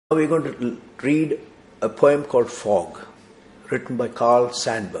Now we're going to read a poem called Fog, written by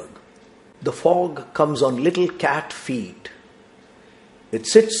Sandberg. The fog comes on little cat feet. It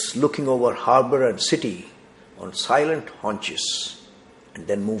sits looking over harbour and city on silent haunches and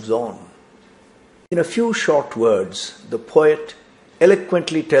then moves on. In a few short words, the poet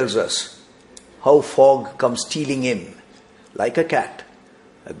eloquently tells us how fog comes stealing in, like a cat,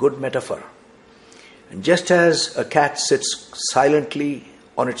 a good metaphor. And just as a cat sits silently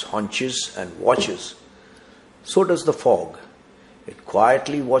on its haunches and watches, so does the fog. It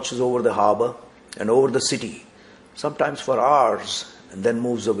quietly watches over the harbour and over the city, sometimes for hours, and then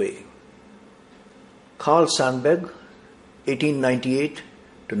moves away. Sandberg, 1898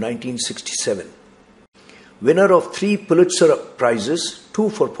 to 1967. Winner of 3 Pulitzer Prizes, 2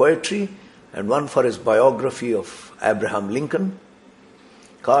 for poetry and 1 for his biography of Abraham Lincoln.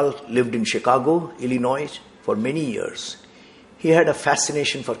 Carl lived in Chicago, Illinois for many years. He had a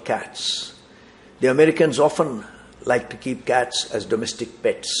fascination for cats. The Americans often like to keep cats as domestic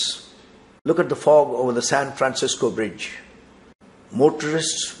pets. Look at the fog over the San Francisco Bridge.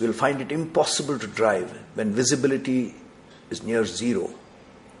 Motorists will find it impossible to drive when visibility is near zero.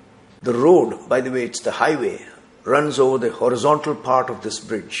 The road, by the way, it's the highway, runs over the horizontal part of this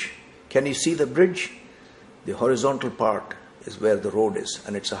bridge. Can you see the bridge? The horizontal part is where the road is,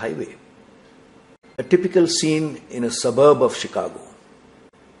 and it's a highway. A typical scene in a suburb of Chicago.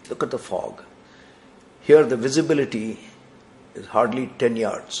 Look at the fog. Here the visibility is hardly 10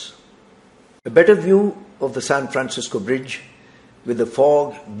 yards. A better view of the San Francisco Bridge with the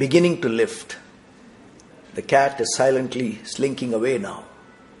fog beginning to lift. The cat is silently slinking away now.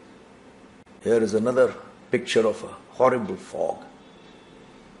 Here is another picture of a horrible fog.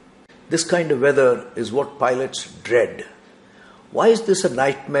 This kind of weather is what pilots dread. Why is this a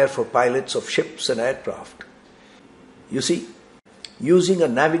nightmare for pilots of ships and aircraft? You see, using a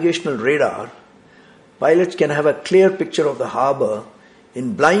navigational radar, pilots can have a clear picture of the harbour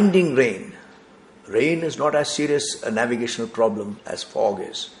in blinding rain. Rain is not as serious a navigational problem as fog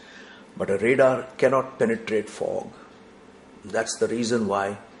is, but a radar cannot penetrate fog. That's the reason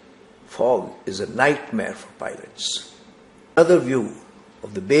why fog is a nightmare for pilots. Another view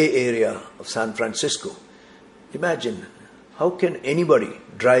of the Bay Area of San Francisco. Imagine, how can anybody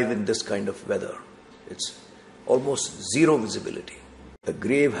drive in this kind of weather? It's almost zero visibility. A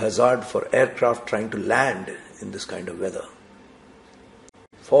grave hazard for aircraft trying to land in this kind of weather.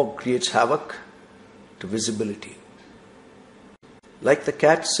 Fog creates havoc to visibility. Like the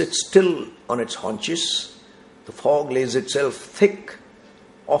cat sits still on its haunches, the fog lays itself thick,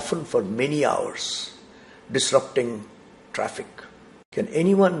 often for many hours, disrupting traffic. Can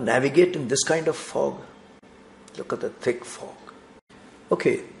anyone navigate in this kind of fog? Look at the thick fog.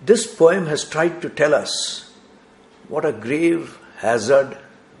 Okay, this poem has tried to tell us what a grave hazard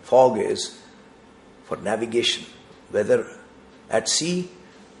fog is for navigation, whether at sea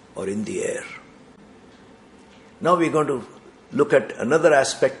or in the air. Now we're going to look at another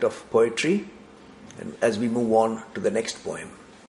aspect of poetry and as we move on to the next poem.